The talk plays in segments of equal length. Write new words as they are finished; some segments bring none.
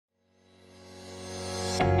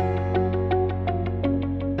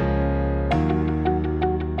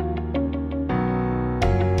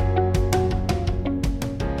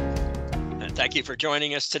Thank you for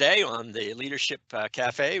joining us today on the Leadership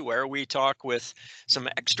Cafe, where we talk with some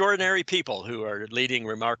extraordinary people who are leading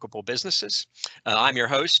remarkable businesses. I'm your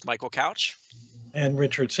host, Michael Couch. And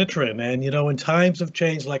Richard Citrin. And, in times of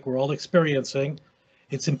change like we're all experiencing,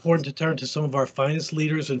 it's important to turn to some of our finest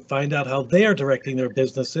leaders and find out how they are directing their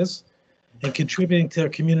businesses and contributing to their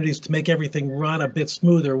communities to make everything run a bit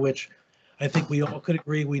smoother, which I think we all could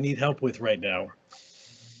agree we need help with right now.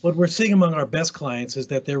 What we're seeing among our best clients is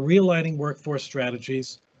that they're realigning workforce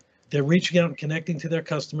strategies, they're reaching out and connecting to their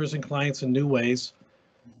customers and clients in new ways,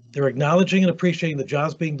 they're acknowledging and appreciating the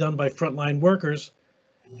jobs being done by frontline workers,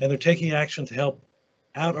 and they're taking action to help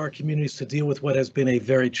out our communities to deal with what has been a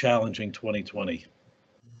very challenging 2020.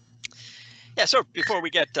 Yeah, so before we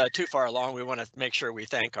get too far along, we want to make sure we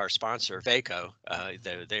thank our sponsor, Vaco.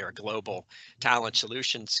 They are a global talent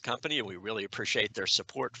solutions company, and we really appreciate their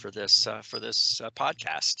support for this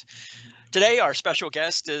podcast. Today, our special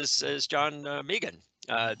guest is John Meighan,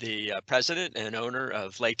 the president and owner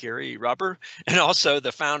of Lake Erie Rubber, and also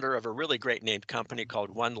the founder of a really great named company called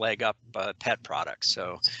One Leg Up Pet Products.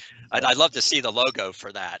 So I'd love to see the logo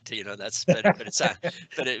for that.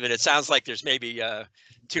 But it sounds like there's maybe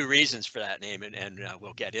two reasons for that name, and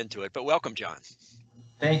we'll get into it. But welcome, John.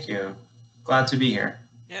 Thank you. Glad to be here.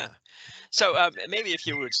 Yeah. So maybe if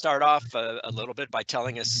you would start off a little bit by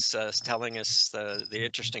telling us the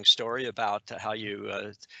interesting story about how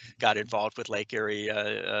you got involved with Lake Erie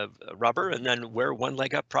Rubber, and then where One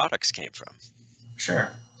Leg Up Products came from.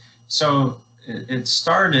 Sure. So it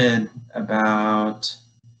started about,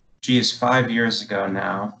 5 years ago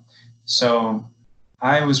now. So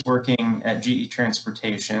I was working at GE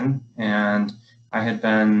Transportation, and I had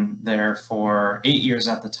been there for 8 years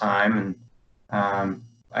at the time, and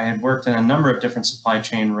I had worked in a number of different supply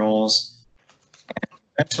chain roles, and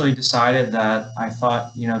eventually decided that I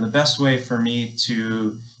thought, the best way for me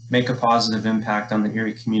to make a positive impact on the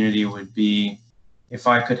Erie community would be if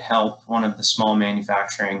I could help one of the small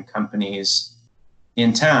manufacturing companies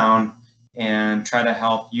in town and try to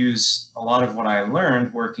help use a lot of what I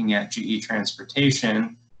learned working at GE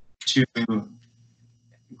Transportation to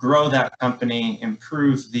grow that company,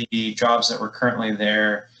 improve the jobs that were currently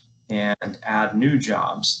there, and add new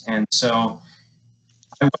jobs. And so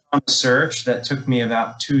I went on a search that took me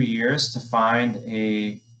about 2 years to find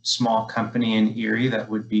a small company in Erie that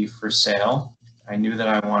would be for sale. I knew that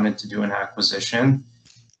I wanted to do an acquisition,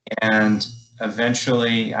 and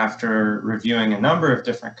eventually, after reviewing a number of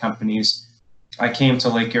different companies, I came to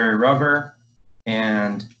Lake Erie Rubber,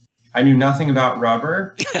 and I knew nothing about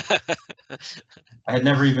rubber. I had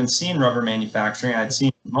never even seen rubber manufacturing. I'd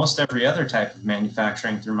seen most every other type of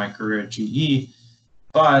manufacturing through my career at GE.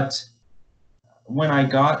 But when I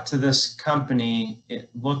got to this company,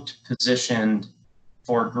 it looked positioned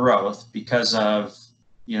for growth because of,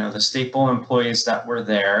 the staple employees that were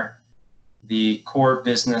there, the core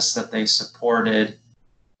business that they supported,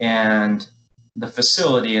 and the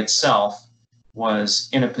facility itself was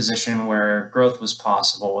in a position where growth was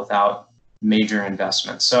possible without major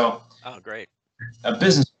investment. So, great. A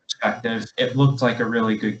business perspective, it looked like a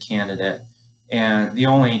really good candidate. And the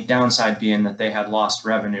only downside being that they had lost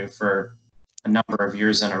revenue for a number of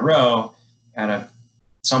years in a row at a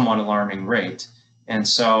somewhat alarming rate. And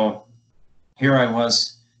so here I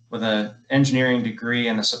was with an engineering degree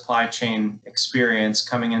and a supply chain experience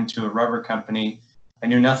coming into a rubber company. I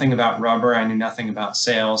knew nothing about rubber. I knew nothing about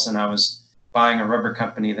sales, and I was buying a rubber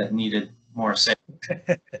company that needed more sales.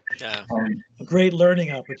 Yeah. A great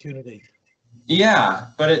learning opportunity. Yeah,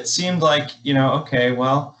 but it seemed like, okay,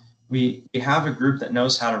 well, we have a group that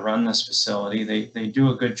knows how to run this facility. They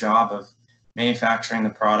do a good job of manufacturing the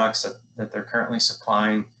products that they're currently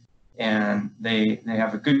supplying, and they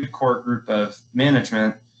have a good core group of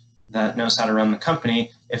management that knows how to run the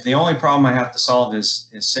company. If the only problem I have to solve is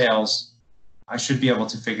sales, I should be able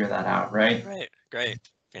to figure that out, right? Right. Great.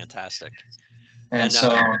 Fantastic. And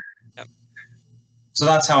so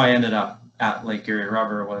that's how I ended up at Lake Erie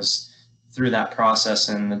Rubber, was through that process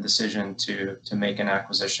and the decision to make an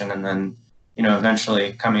acquisition, and then,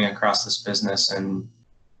 eventually coming across this business and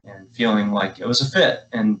feeling like it was a fit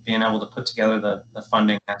and being able to put together the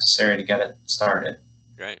funding necessary to get it started.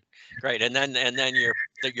 Great. And then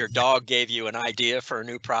your dog gave you an idea for a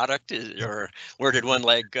new product, or where did One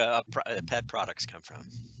Leg Up Pet Products come from?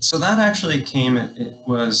 So that actually came, it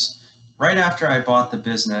was right after I bought the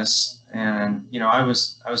business. And, I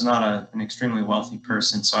was not an extremely wealthy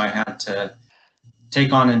person, so I had to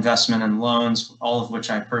take on investment and loans, all of which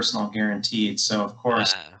I personal guaranteed. So, of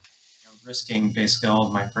course, risking basically all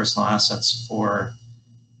of my personal assets for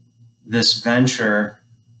this venture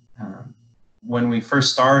when we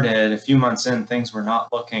first started, a few months in, things were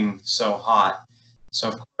not looking so hot. So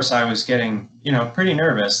of course I was getting, pretty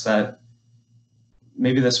nervous that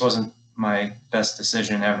maybe this wasn't my best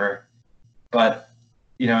decision ever. But,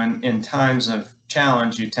 in times of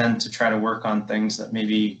challenge, you tend to try to work on things that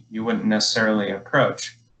maybe you wouldn't necessarily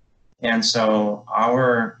approach. And so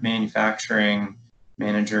our manufacturing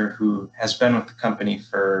manager, who has been with the company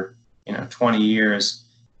for 20 years,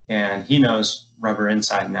 and he knows rubber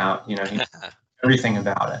inside and out, he knows everything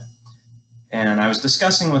about it. And I was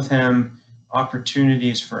discussing with him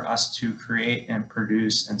opportunities for us to create and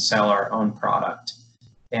produce and sell our own product.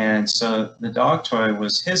 And so the dog toy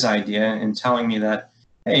was his idea in telling me that,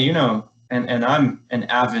 hey, and I'm an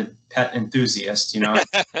avid pet enthusiast,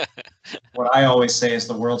 what I always say is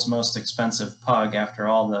the world's most expensive pug after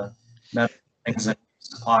all the medical things that he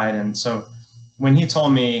supplied. And so when he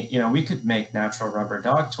told me, we could make natural rubber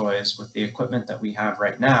dog toys with the equipment that we have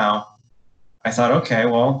right now, I thought, okay,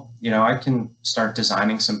 well, I can start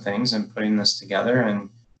designing some things and putting this together and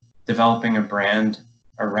developing a brand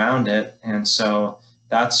around it. And so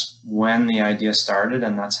that's when the idea started,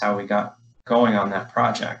 and that's how we got going on that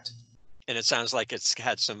project. And it sounds like it's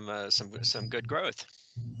had some good growth.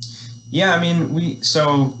 Yeah, I mean,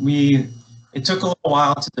 it took a little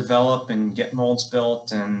while to develop and get molds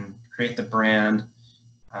built and create the brand.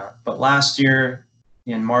 But last year,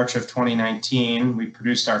 in March of 2019, we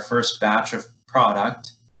produced our first batch of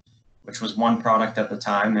product, which was one product at the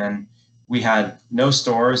time, and we had no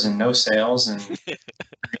stores and no sales in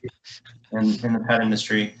the pet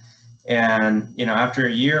industry. And after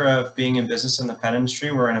a year of being in business in the pet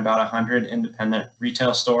industry, we're in about 100 independent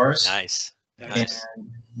retail stores. Nice. And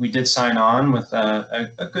we did sign on with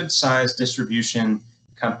a good sized distribution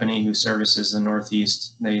company who services the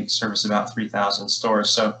Northeast. They service about 3,000 stores.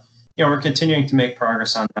 So, we're continuing to make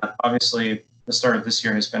progress on that. Obviously, the start of this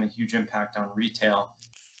year has been a huge impact on retail.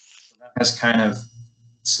 That has kind of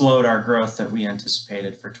slowed our growth that we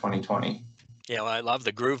anticipated for 2020. Yeah, well, I love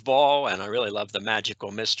the groove ball, and I really love the magical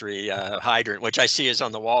mystery hydrant, which I see is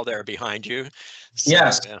on the wall there behind you. So,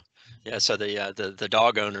 yes. Yeah. So the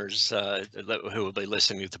dog owners who will be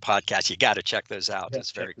listening to the podcast, you got to check those out. Yeah,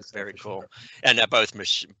 It's very for cool. sure. And both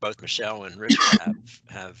Michelle and Rich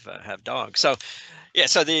have dogs. So yeah.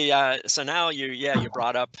 So now you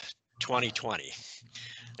brought up 2020.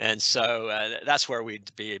 And so that's where we'd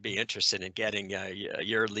be interested in getting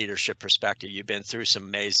your leadership perspective. You've been through some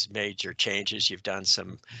major changes. You've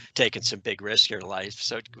taken some big risks in your life.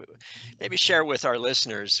 So maybe share with our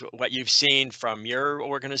listeners what you've seen from your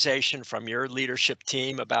organization, from your leadership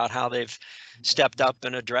team, about how they've stepped up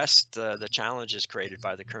and addressed the challenges created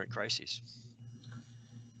by the current crises.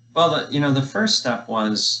 Well, the first step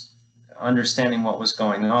was understanding what was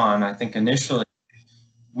going on. I think initially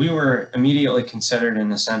we were immediately considered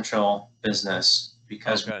an essential business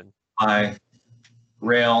because we supply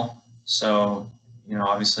rail. So,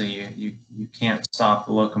 obviously you can't stop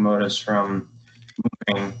the locomotives from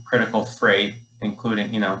moving critical freight,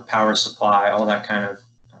 including, power supply, all that kind of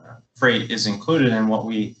freight is included in what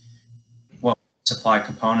we supply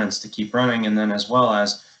components to keep running. And then as well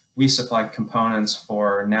as we supply components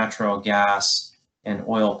for natural gas and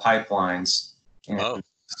oil pipelines. And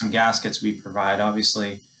some gaskets we provide.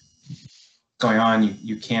 Obviously, going on,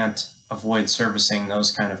 you can't avoid servicing those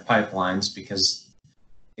kind of pipelines because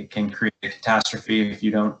it can create a catastrophe if you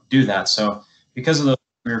don't do that. So because of those,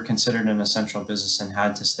 we were considered an essential business and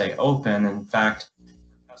had to stay open. In fact,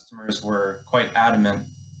 customers were quite adamant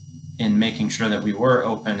in making sure that we were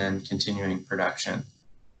open and continuing production.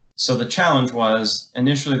 So the challenge was,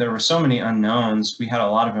 initially there were so many unknowns. We had a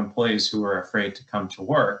lot of employees who were afraid to come to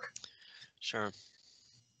work. Sure.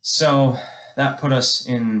 So that put us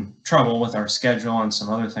in trouble with our schedule and some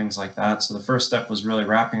other things like that. So the first step was really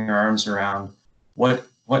wrapping our arms around what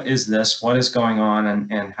is this, what is going on,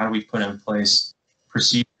 and how do we put in place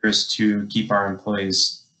procedures to keep our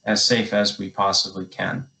employees as safe as we possibly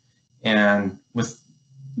can. And with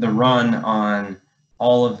the run on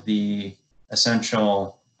all of the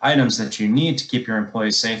essential items that you need to keep your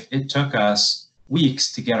employees safe, it took us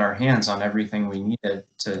weeks to get our hands on everything we needed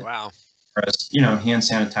to. Wow. Hand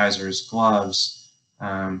sanitizers, gloves,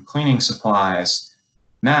 cleaning supplies,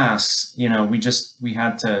 masks. We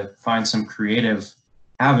had to find some creative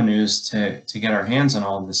avenues to get our hands on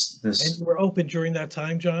all this. And you were open during that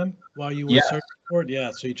time, John, while you were searching for it?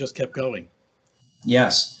 Yeah, so you just kept going.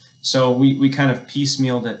 Yes. So we kind of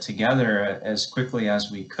piecemealed it together as quickly as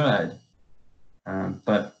we could.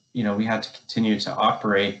 But, we had to continue to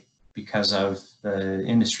operate because of the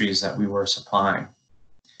industries that we were supplying.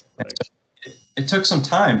 Right. And so it took some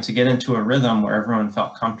time to get into a rhythm where everyone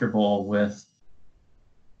felt comfortable with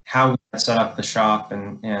how we had set up the shop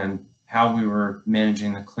and how we were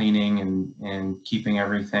managing the cleaning and keeping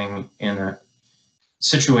everything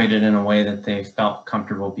situated in a way that they felt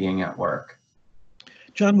comfortable being at work.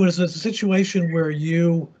 John, was it a situation where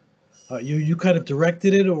you kind of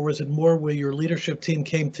directed it, or was it more where your leadership team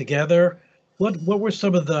came together? What were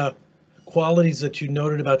some of the qualities that you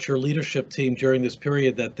noted about your leadership team during this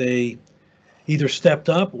period that they either stepped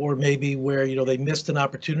up, or maybe where they missed an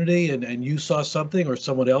opportunity and you saw something, or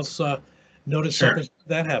someone else noticed Sure. something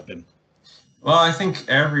that happened? Well, I think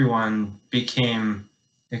everyone became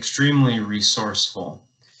extremely resourceful.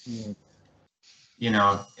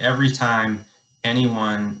 Every time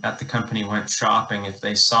anyone at the company went shopping, if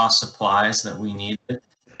they saw supplies that we needed,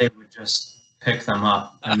 they would just pick them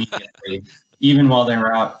up immediately, even while they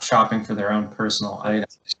were out shopping for their own personal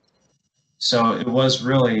items. So it was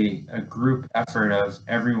really a group effort of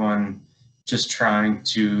everyone just trying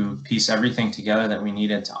to piece everything together that we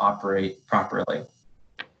needed to operate properly.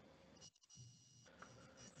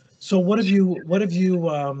 So what have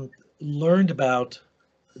you learned about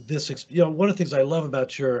this? One of the things I love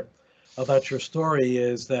about your story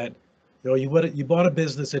is that you bought a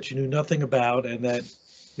business that you knew nothing about, and that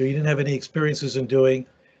you didn't have any experiences in doing,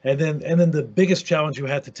 and then the biggest challenge you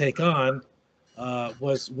had to take on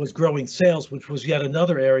was growing sales, which was yet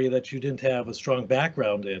another area that you didn't have a strong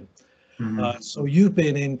background in. Mm-hmm. So you've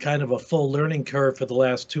been in kind of a full learning curve for the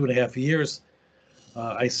last 2.5 years,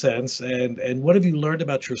 I sense. And what have you learned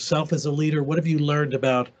about yourself as a leader? What have you learned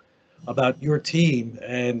about your team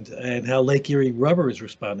and how Lake Erie Rubber is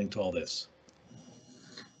responding to all this?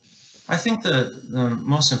 I think the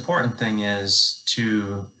most important thing is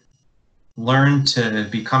to learn to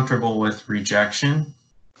be comfortable with rejection.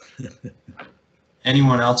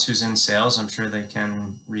 Anyone else who's in sales, I'm sure they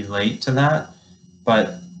can relate to that.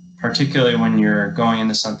 But particularly when you're going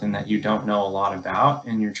into something that you don't know a lot about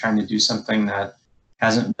and you're trying to do something that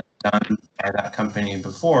hasn't been done by that company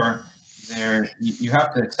before, you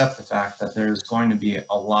have to accept the fact that there's going to be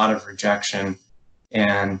a lot of rejection,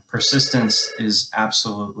 and persistence is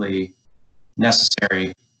absolutely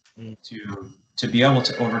necessary to be able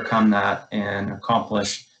to overcome that and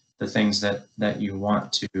accomplish the things that you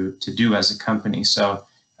want to do as a company. So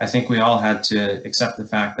I think we all had to accept the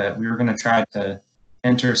fact that we were going to try to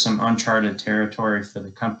enter some uncharted territory for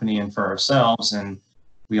the company and for ourselves, and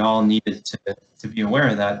we all needed to be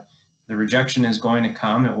aware that the rejection is going to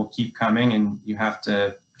come. It will keep coming, and you have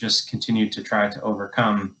to just continue to try to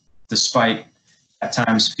overcome, despite at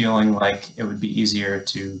times feeling like it would be easier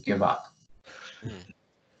to give up.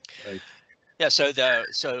 Right. Yeah, so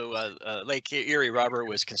Lake Erie Rubber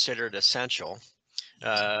was considered essential.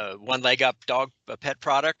 One leg up dog pet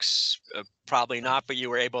products, probably not, but you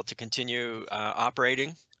were able to continue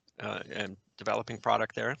operating and developing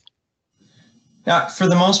product there. Yeah, for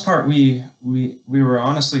the most part, we were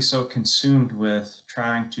honestly so consumed with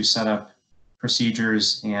trying to set up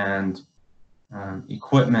procedures and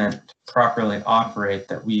equipment to properly operate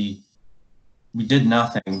that we did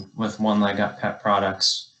nothing with one leg up pet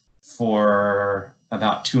products for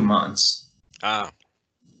about 2 months.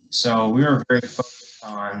 So we were very focused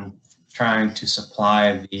on trying to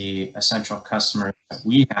supply the essential customers that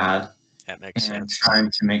we had. That makes sense. Trying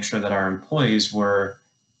to make sure that our employees were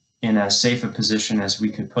in as safe a position as we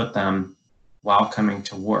could put them while coming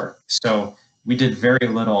to work. So we did very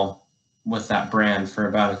little with that brand for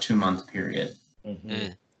about a 2-month period.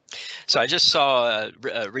 Mm-hmm. So I just saw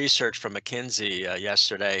research from McKinsey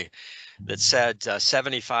yesterday that said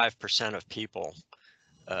 75% of people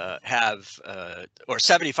have, or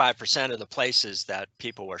 75% of the places that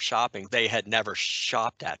people were shopping, they had never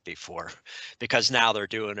shopped at before, because now they're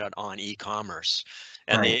doing it on e-commerce.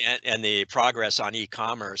 And Right. the progress on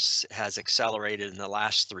e-commerce has accelerated in the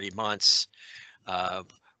last 3 months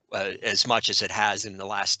as much as it has in the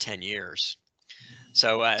last 10 years.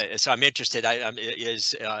 So I'm interested.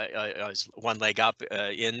 Is one leg up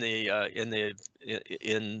in the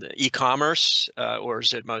e-commerce, or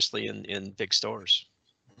is it mostly in big stores?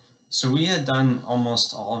 So we had done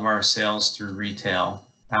almost all of our sales through retail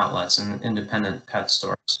outlets and independent pet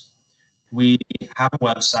stores. We have a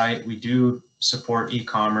website. We do support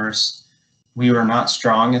e-commerce. We were not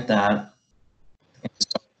strong at that. And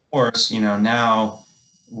so of course, now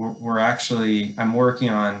I'm working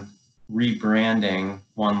on rebranding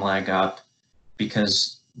One Leg Up,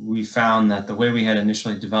 because we found that the way we had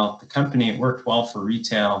initially developed the company, it worked well for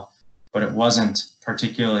retail, but it wasn't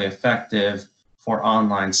particularly effective for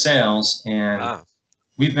online sales. And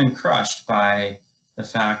we've been crushed by the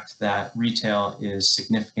fact that retail is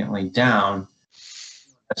significantly down.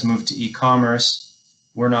 Let's move to e-commerce.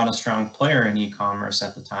 We're not a strong player in e-commerce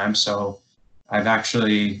at the time, so I've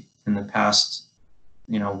actually, in the past,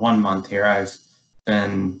 1 month here, I've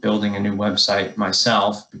been building a new website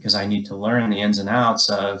myself because I need to learn the ins and outs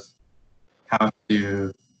of how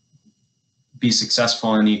to be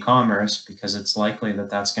successful in e-commerce, because it's likely that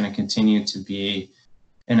that's going to continue to be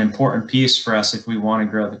an important piece for us if we want to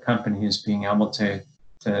grow the company, is being able to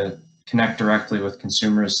connect directly with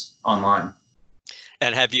consumers online.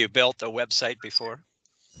 And have you built a website before?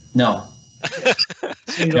 No.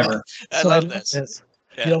 So, Never. I so love this.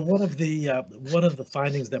 Yeah. one of the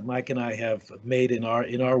findings that Mike and I have made in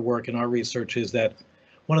our work, in our research, is that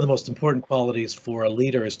one of the most important qualities for a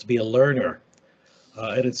leader is to be a learner.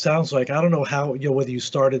 And it sounds like, I don't know how, whether you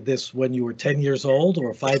started this when you were 10 years old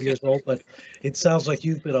or 5 years old, but it sounds like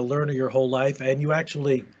you've been a learner your whole life, and you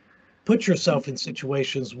actually put yourself in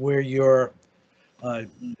situations where you're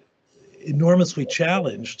enormously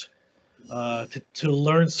challenged to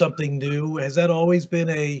learn something new. Has that always been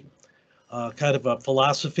a kind of a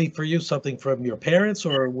philosophy for you, something from your parents,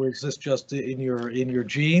 or was this just in your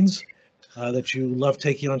genes that you love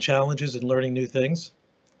taking on challenges and learning new things?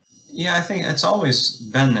 Yeah, I think it's always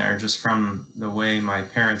been there, just from the way my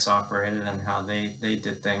parents operated and how they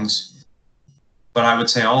did things. But I would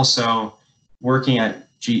say also, working at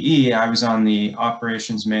GE, I was on the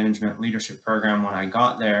operations management leadership program when I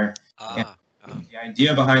got there. And the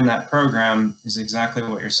idea behind that program is exactly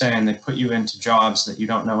what you're saying. They put you into jobs that you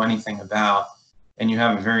don't know anything about, and you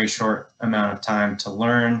have a very short amount of time to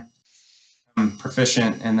learn, become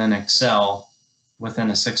proficient, and then excel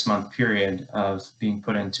within a 6-month period of being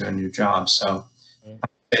put into a new job. So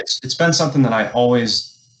it's been something that I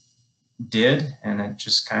always did, and it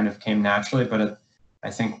just kind of came naturally. But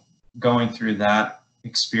I think going through that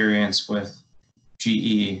experience with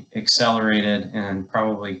GE accelerated and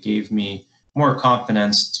probably gave me more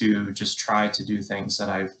confidence to just try to do things that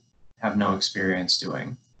I have no experience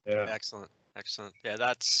doing. Yeah. Excellent. Yeah,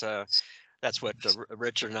 that's what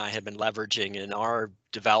Richard and I have been leveraging in our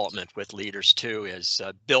development with leaders too, is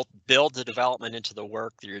build the development into the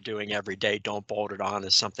work that you're doing every day. Don't bolt it on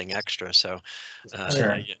as something extra. So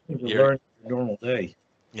Sure. You learn your normal day.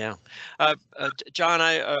 Yeah. John,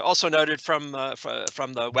 I also noted from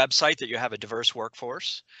the website that you have a diverse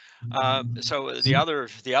workforce. So the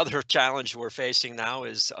other challenge we're facing now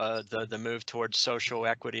is the move towards social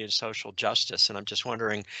equity and social justice. And I'm just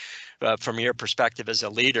wondering, from your perspective as a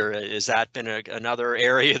leader, has that been another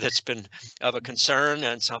area that's been of a concern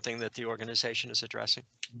and something that the organization is addressing?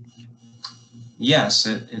 Yes,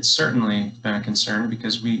 it's certainly been a concern,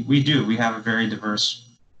 because we have a very diverse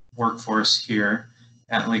workforce here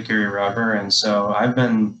at Lake Erie Rubber. And so I've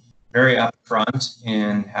been very upfront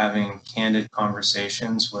in having candid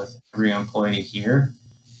conversations with every employee here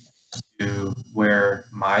to where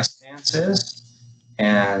my stance is,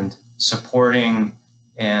 and supporting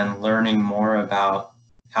and learning more about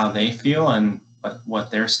how they feel and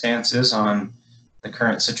what their stance is on the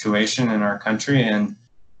current situation in our country. And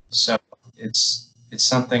so it's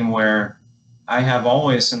something where I have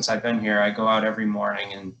always, since I've been here, I go out every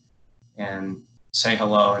morning and say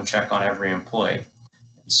hello and check on every employee.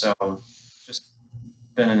 And so just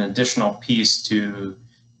been an additional piece to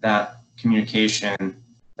that communication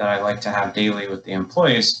that I like to have daily with the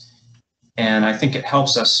employees. And I think it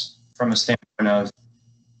helps us from a standpoint of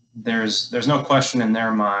there's no question in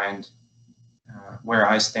their mind where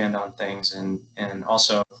I stand on things. And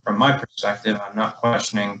also from my perspective, I'm not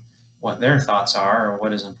questioning what their thoughts are or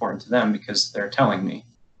what is important to them, because they're telling me.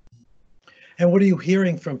 And what are you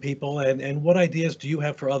hearing from people, and what ideas do you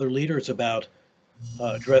have for other leaders about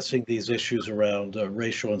addressing these issues around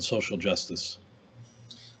racial and social justice?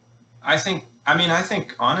 I think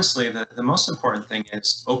honestly that the most important thing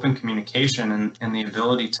is open communication and the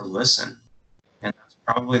ability to listen. And that's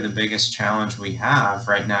probably the biggest challenge we have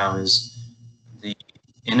right now, is the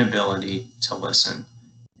inability to listen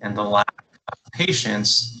and the lack of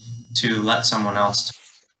patience to let someone else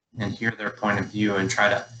and hear their point of view and try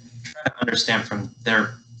to understand from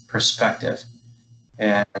their perspective.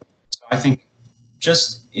 And so I think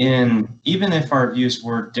even if our views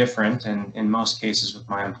were different, and in most cases with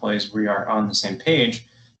my employees, we are on the same page,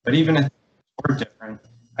 but even if we're different,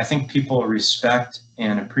 I think people respect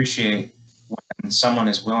and appreciate when someone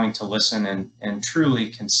is willing to listen and truly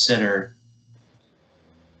consider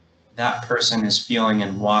that person is feeling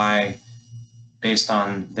and why, based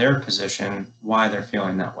on their position, why they're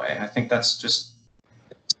feeling that way. I think that's just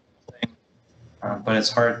but it's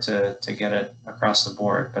hard to get it across the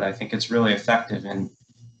board. But I think it's really effective in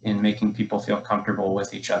making people feel comfortable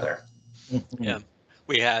with each other. Yeah.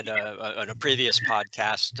 we had on a previous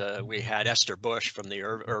podcast, we had Esther Bush from the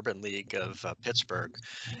Urban League of Pittsburgh.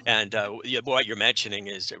 And what you're mentioning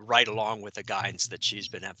is right along with the guidance that she's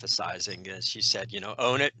been emphasizing. She said,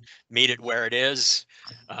 own it, meet it where it is,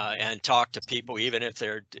 and talk to people, even if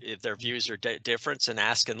their views are different, and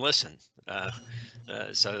ask and listen.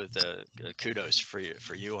 So the kudos for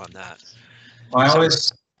you on that. Well,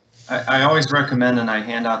 I always recommend, and I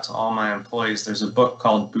hand out to all my employees, there's a book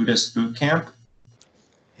called Buddhist Boot Camp.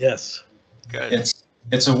 Yes. Good.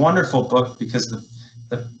 It's a wonderful book because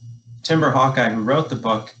the Timber Hawkeye who wrote the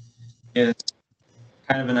book is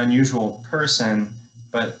kind of an unusual person,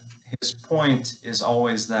 but his point is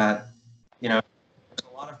always that, there's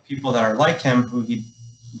a lot of people that are like him who he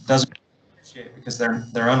doesn't appreciate because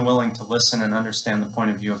they're unwilling to listen and understand the point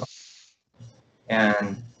of view of others.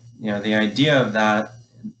 And the idea of that,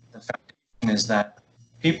 the foundation is that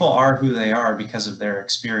people are who they are because of their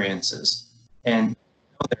experiences, and you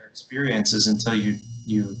know their experiences until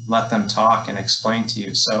you let them talk and explain to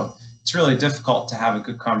you. So it's really difficult to have a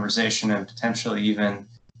good conversation and potentially even,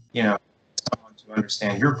 someone to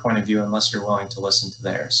understand your point of view unless you're willing to listen to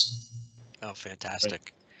theirs. Oh,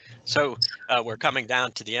 fantastic. So we're coming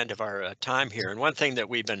down to the end of our time here. And one thing that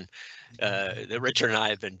we've been, that Richard and I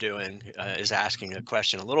have been doing is asking a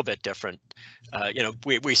question a little bit different.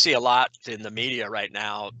 We see a lot in the media right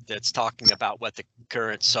now that's talking about what the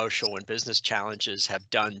current social and business challenges have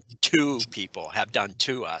done to people, have done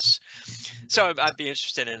to us. So I'd be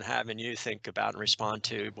interested in having you think about and respond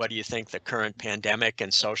to, what do you think the current pandemic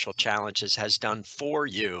and social challenges has done for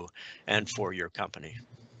you and for your company?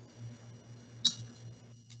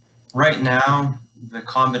 Right now, the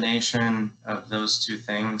combination of those two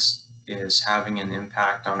things is having an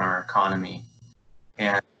impact on our economy.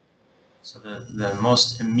 And so the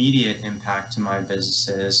most immediate impact to my business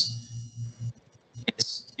is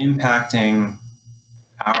it's impacting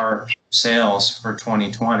our sales for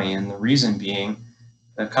 2020. And the reason being,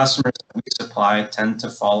 the customers that we supply tend to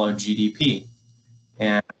follow GDP.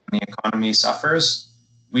 And when the economy suffers,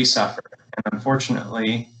 we suffer. And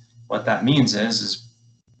unfortunately, what that means is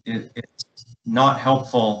it's not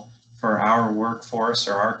helpful for our workforce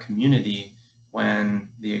or our community when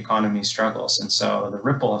the economy struggles. And so the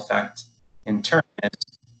ripple effect in turn is,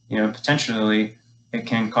 potentially it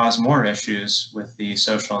can cause more issues with the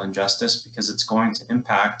social injustice because it's going to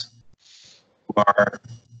impact who are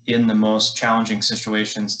in the most challenging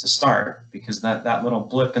situations to start, because that little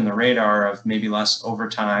blip in the radar of maybe less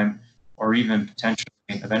overtime or even potentially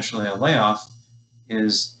eventually a layoff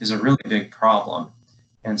is a really big problem.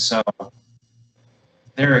 And so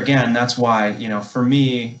there again, that's why, for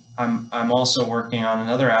me, I'm also working on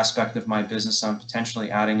another aspect of my business. I'm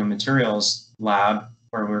potentially adding a materials lab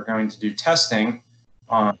where we're going to do testing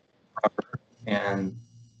on rubber and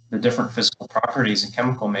the different physical properties and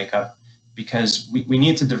chemical makeup, because we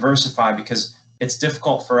need to diversify, because it's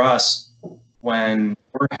difficult for us when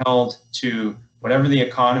we're held to whatever the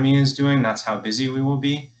economy is doing, that's how busy we will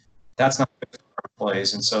be. That's not good for our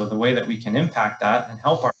employees. And so the way that we can impact that and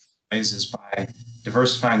help our employees is by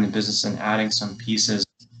diversifying the business and adding some pieces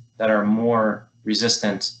that are more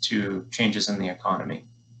resistant to changes in the economy.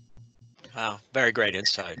 Wow, very great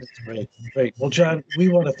insight. That's great. Well, John, we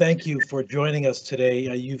want to thank you for joining us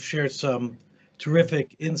today. You've shared some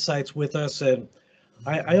terrific insights with us, and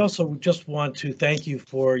I also just want to thank you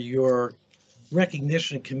for your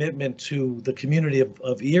recognition and commitment to the community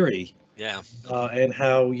of Erie. Yeah. And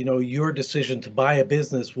how, your decision to buy a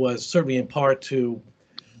business was certainly in part to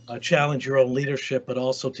challenge your own leadership, but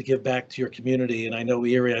also to give back to your community. And I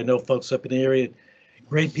know folks up in Erie,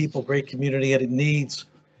 great people, great community, and it needs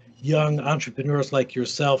young entrepreneurs like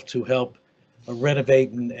yourself to help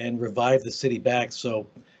renovate and revive the city back. So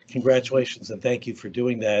congratulations and thank you for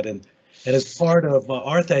doing that. And as part of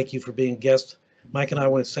our thank you for being a guest, Mike and I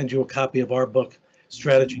want to send you a copy of our book,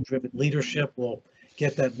 Strategy Driven Leadership. We'll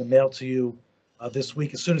get that in the mail to you this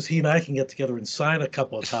week, as soon as he and I can get together and sign a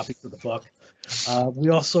couple of copies of the book. We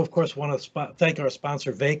also, of course, want to thank our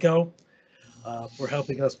sponsor, Vaco, for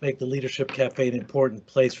helping us make the Leadership Cafe an important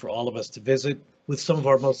place for all of us to visit with some of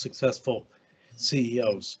our most successful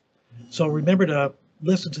CEOs. So remember to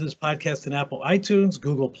listen to this podcast in Apple iTunes,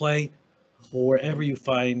 Google Play, or wherever you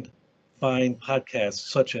find podcasts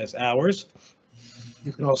such as ours.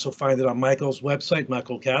 You can also find it on Michael's website,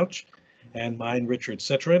 Michael Couch, and mine, Richard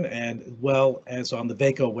Citron, and as well as on the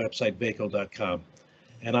Vaco website, vaco.com.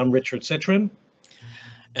 And I'm Richard Citron.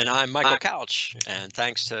 And I'm Michael Couch. And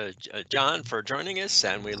thanks to John for joining us.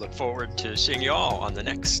 And we look forward to seeing you all on the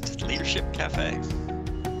next Leadership Cafe.